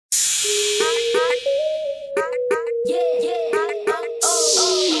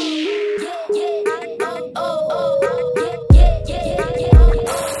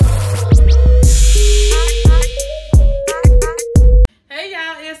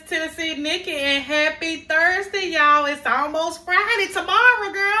Nikki, and happy Thursday, y'all. It's almost Friday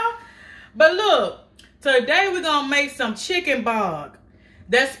tomorrow, girl. But look, today we're gonna make some chicken bog.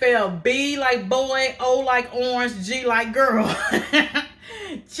 That's spelled B like boy, O like orange, G like girl.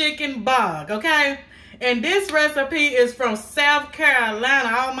 Chicken bog, okay? And this recipe is from South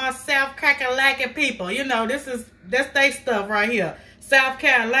Carolina. All my South Carolina people, you know, that's their stuff right here. South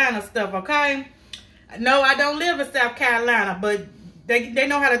Carolina stuff, okay? No, I don't live in South Carolina, but they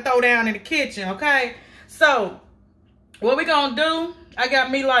know how to throw down in the kitchen, okay? So, what we gonna do, I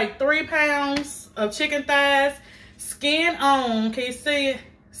got me like 3 pounds of chicken thighs, skin on, can you see it?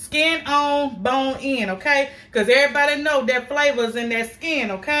 Skin on, bone in, okay? Because everybody know that flavor's in that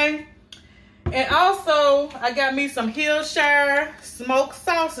skin, okay? And also, I got me some Hillshire smoked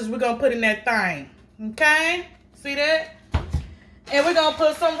sausage we're gonna put in that thing, okay? See that? And we're gonna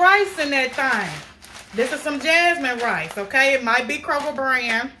put some rice in that thing. This is some jasmine rice, okay? It might be Kroger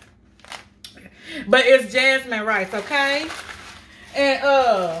brand, but it's jasmine rice, okay?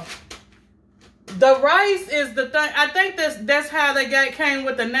 And the rice is the thing. I think that's how they came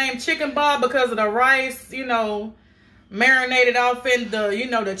with the name chicken bog, because of the rice, you know, marinated off in the, you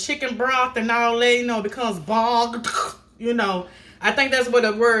know, the chicken broth and all that, you know, it becomes bog, you know. I think that's where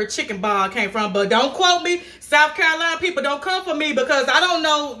the word chicken bog came from, but don't quote me. South Carolina people, don't come for me, because I don't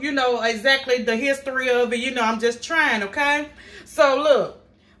know, you know, exactly the history of it. You know, I'm just trying, okay? So, look,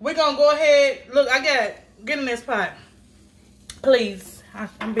 we're going to go ahead. Look, get in this pot. Please.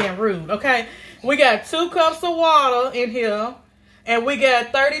 I'm being rude, okay? We got 2 cups of water in here, and we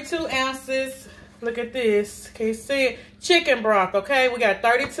got 32 ounces. Look at this. Can you see it? Chicken broth, okay? We got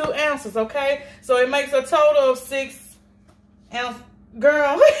 32 ounces, okay? So, it makes a total of 6 ounce,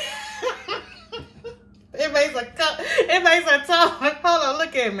 girl. It makes a total. Hold on,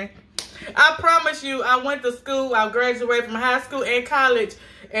 look at me. I promise you, I went to school. I graduated from high school and college,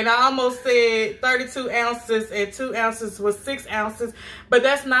 and I almost said 32 ounces and 2 ounces was 6 ounces, but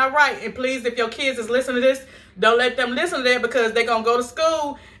that's not right. And please, if your kids is listening to this, don't let them listen to that, because they're gonna go to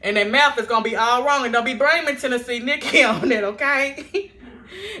school and their math is gonna be all wrong, and don't be blaming Tennessee Nikki on it, okay?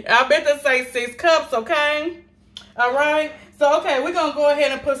 I meant to say 6 cups, okay? All right. So, okay, we're going to go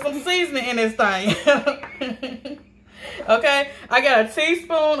ahead and put some seasoning in this thing. Okay. I got a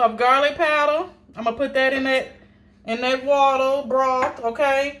teaspoon of garlic powder. I'm going to put that in that water broth,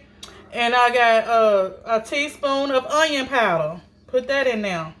 okay? And I got a teaspoon of onion powder. Put that in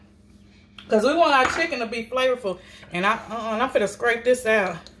there, because we want our chicken to be flavorful. And I'm finna scrape this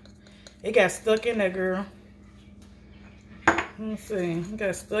out. It got stuck in there, girl. Let's see. It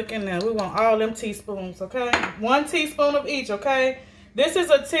got stuck in there. We want all them teaspoons, okay? 1 teaspoon of each, okay? This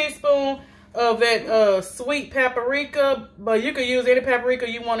is a teaspoon of that sweet paprika, but you can use any paprika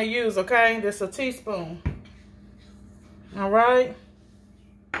you want to use, okay? This is a teaspoon. All right.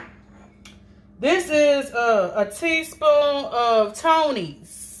 This is a teaspoon of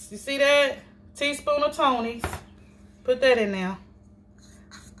Tony's. You see that? Teaspoon of Tony's. Put that in there.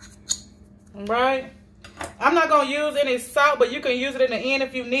 All right. I'm not going to use any salt, but you can use it in the end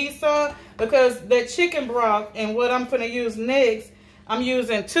if you need some, because that chicken broth and what I'm going to use next, I'm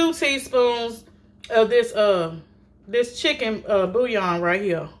using 2 teaspoons of this chicken bouillon right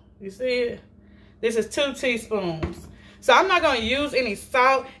here. You see it? This is 2 teaspoons. So I'm not going to use any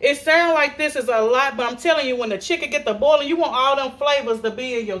salt. It sounds like this is a lot, but I'm telling you, when the chicken get to boiling, you want all them flavors to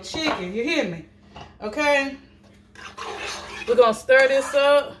be in your chicken. You hear me? Okay? We're going to stir this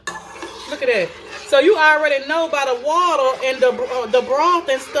up. Look at that. So you already know by the water and the broth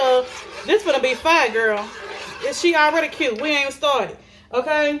and stuff, this gonna be fire, girl. She already cute. We ain't started.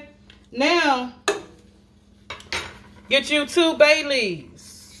 Okay? Now, get you 2 bay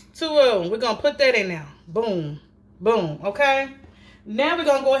leaves. 2 of them. We're gonna put that in there. Boom. Boom. Okay? Now we're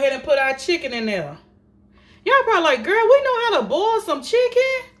gonna go ahead and put our chicken in there. Y'all probably like, girl, we know how to boil some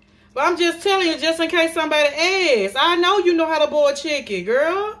chicken. But I'm just telling you, just in case somebody asks. I know you know how to boil chicken,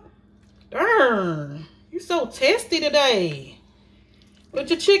 girl. Darn, you so testy today. Put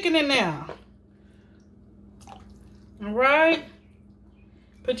your chicken in there. All right.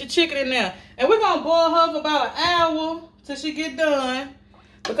 Put your chicken in there. And we're going to boil her for about an hour till she get done.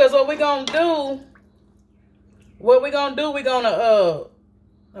 Because what we're going to do, we're going to,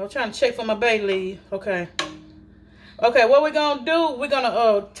 I'm trying to check for my bay leaf. Okay. Okay, what we're gonna do, we're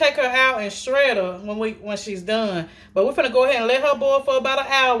gonna take her out and shred her when she's done. But we're gonna go ahead and let her boil for about an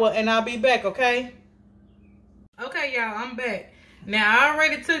hour, and I'll be back, okay? Okay, y'all, I'm back. Now, I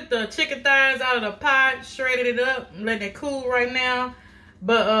already took the chicken thighs out of the pot, shredded it up, letting it cool right now.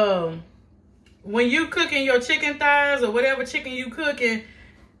 But when you cooking your chicken thighs or whatever chicken you cooking,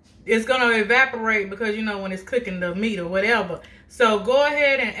 it's going to evaporate because, you know, when it's cooking the meat or whatever. So go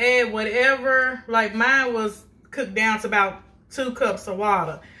ahead and add whatever, like mine was cooked down to about 2 cups of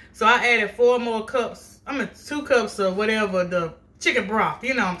water. So I added 4 more cups, 2 cups of whatever, the chicken broth,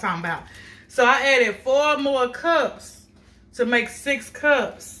 you know what I'm talking about. So I added 4 more cups to make 6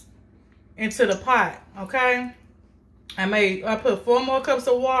 cups into the pot, okay? I put 4 more cups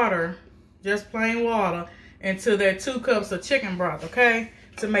of water, just plain water, into that 2 cups of chicken broth, okay?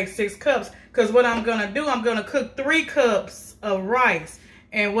 To make 6 cups. Because what I'm gonna do, I'm gonna cook 3 cups of rice.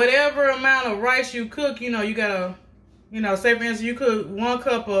 And whatever amount of rice you cook, you know, you gotta, you know, say for instance, you cook 1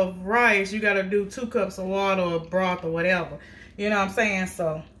 cup of rice, you gotta do 2 cups of water or broth or whatever. You know what I'm saying?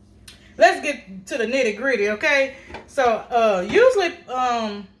 So let's get to the nitty gritty, okay? So usually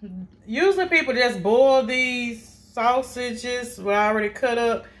people just boil these sausages, what I already cut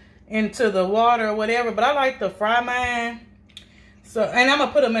up, into the water or whatever, but I like to fry mine. So, and I'm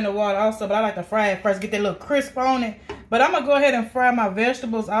gonna put them in the water also, but I like to fry it first, get that little crisp on it. But I'm gonna go ahead and fry my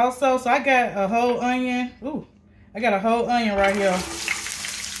vegetables also. So I got a whole onion. Ooh, I got a whole onion right here.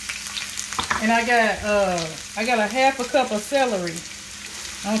 And I got a ½ cup of celery.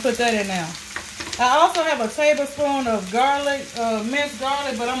 I'm gonna put that in now. I also have a tablespoon of garlic, minced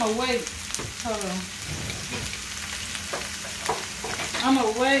garlic, but I'm gonna wait. Hold on. I'm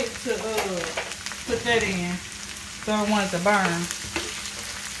gonna wait to put that in. So I don't want it to burn.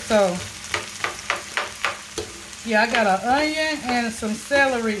 So yeah, I got an onion and some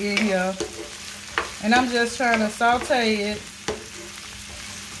celery in here. And I'm just trying to saute it.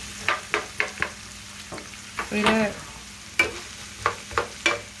 See that?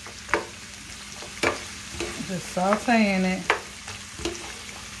 Just sauteing it.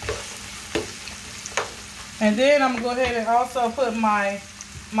 And then I'm gonna go ahead and also put my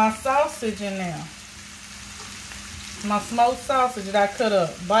sausage in there. My smoked sausage that I cut up,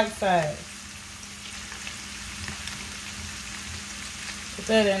 bite size. Put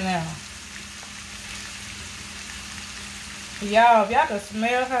that in there. Y'all, if y'all can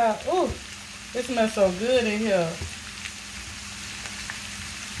smell how, ooh, it smells so good in here.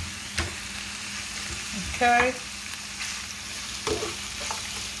 Okay.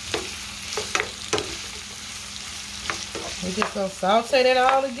 We just gonna saute that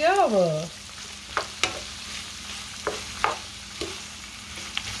all together.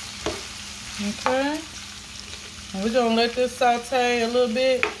 Okay. And we're gonna let this saute a little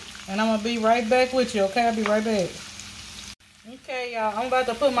bit, and I'm gonna be right back with you, okay? I'll be right back. Okay, y'all, I'm about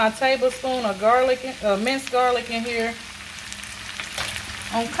to put my tablespoon of garlic, minced garlic in here.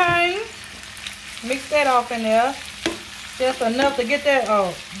 Okay. Mix that off in there. Just enough to get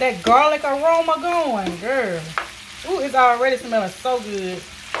that garlic aroma going, girl. Ooh, it's already smelling so good.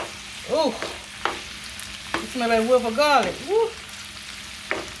 Ooh. You smell that whiff of garlic. Ooh.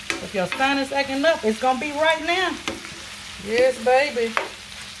 If your sinus acting up, it's gonna be right now. Yes, baby.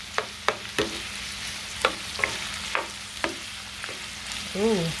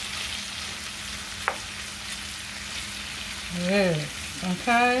 Ooh. Yes.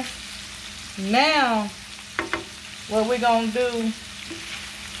 Okay. Now, what we're gonna do,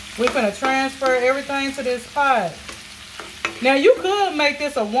 we're gonna transfer everything to this pot. Now, you could make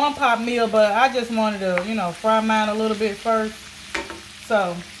this a 1-pot meal, but I just wanted to, you know, fry mine a little bit first.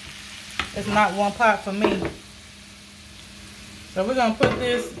 So, it's not 1 pot for me. So, we're gonna put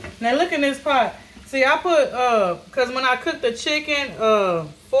this. Now, look in this pot. See, I put, because when I cooked the chicken,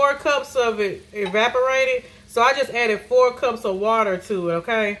 4 cups of it evaporated. So, I just added 4 cups of water to it,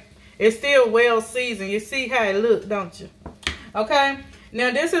 okay? It's still well seasoned. You see how it looks, don't you? Okay? Now,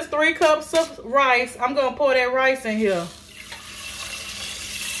 this is 3 cups of rice. I'm going to pour that rice in here.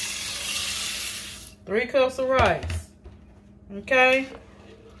 3 cups of rice. Okay?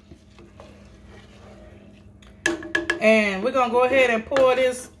 And we're going to go ahead and pour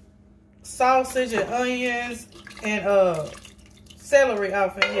this sausage and onions and celery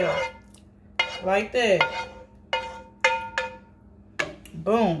off in here. Like that.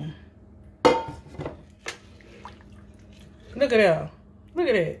 Boom. Look at that. Look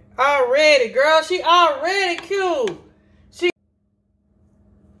at that. Already, girl. She already cute.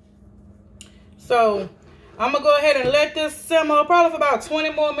 So, I'm going to go ahead and let this simmer probably for about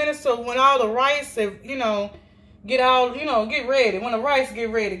 20 more minutes. So, when all the rice, you know, get ready. When the rice get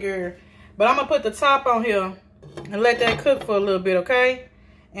ready, girl. But I'm going to put the top on here and let that cook for a little bit, okay?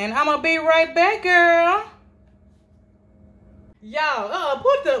 And I'm going to be right back, girl. Y'all,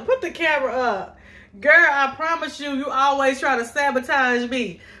 put the camera up. Girl, I promise you, you always try to sabotage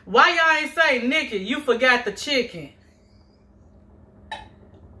me. Why y'all ain't say, Nikki, you forgot the chicken?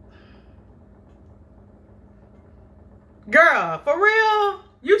 Girl, for real?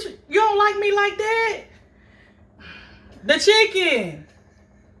 You don't like me like that? The chicken.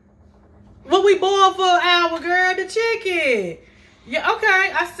 What we boiled for an hour, girl? The chicken. Yeah,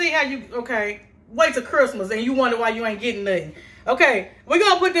 okay. I see how you, okay. Wait till Christmas and you wonder why you ain't getting nothing. Okay, we're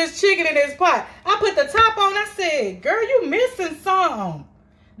going to put this chicken in this pot. I put the top on. I said, girl, you missing something.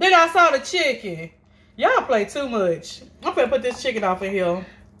 Then I saw the chicken. Y'all play too much. I'm going to put this chicken off in here.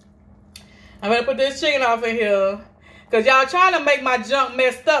 I'm going to put this chicken off in here. Because y'all trying to make my junk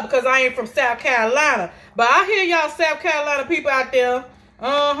messed up because I ain't from South Carolina. But I hear y'all South Carolina people out there.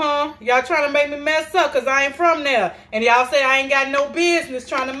 Y'all trying to make me mess up because I ain't from there. And y'all say I ain't got no business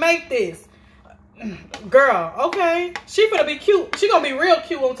trying to make this. Girl, okay. She gonna be cute. She gonna be real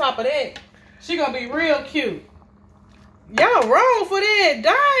cute on top of that. She gonna be real cute. Y'all wrong for that.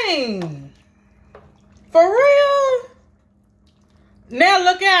 Dang. For real? Now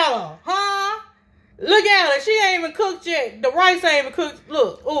look at her. Huh? Look at her. She ain't even cooked yet. The rice ain't even cooked.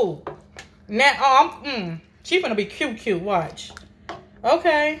 Look. Ooh. Now, she gonna be cute. Watch.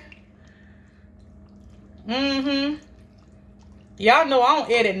 Okay. Y'all know I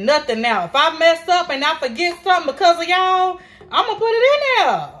don't edit nothing now. If I mess up and I forget something because of y'all, I'm going to put it in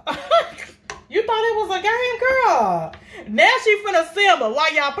there. You thought it was a game, girl. Now she finna simmer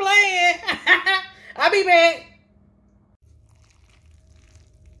while y'all playing. I'll be back.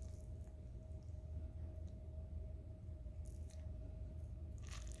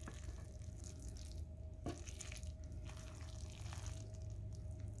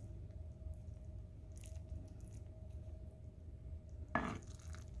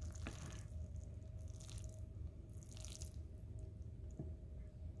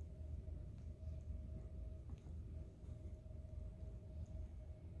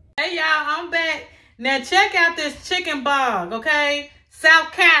 Hey y'all, I'm back. Now check out this chicken bog, okay?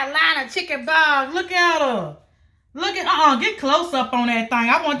 South Carolina chicken bog. Look at her. Look at, get close up on that thing.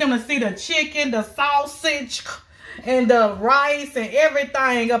 I want them to see the chicken, the sausage, and the rice and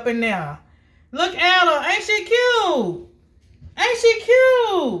everything up in there. Look at her. Ain't she cute? Ain't she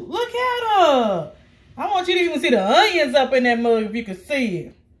cute? Look at her. I want you to even see the onions up in that mug if you can see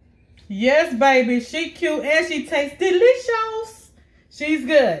it. Yes, baby. She cute and she tastes delicious. She's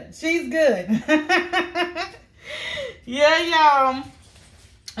good. She's good. Yeah, y'all.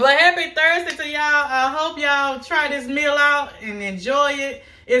 Well, happy Thursday to y'all. I hope y'all try this meal out and enjoy it.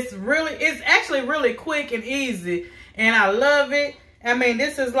 It's actually really quick and easy. And I love it. I mean,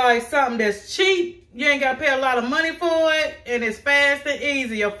 this is like something that's cheap. You ain't got to pay a lot of money for it. And it's fast and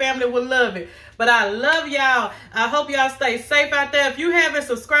easy. Your family will love it. But I love y'all. I hope y'all stay safe out there. If you haven't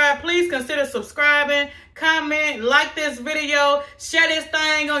subscribed, please consider subscribing. Comment, like this video, share this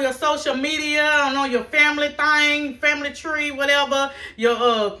thing on your social media, on your family thing, family tree, whatever,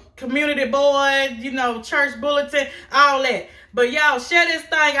 your community board, you know, church bulletin, all that. But y'all share this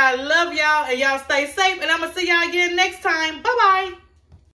thing. I love y'all and y'all stay safe and I'm going to see y'all again next time. Bye-bye.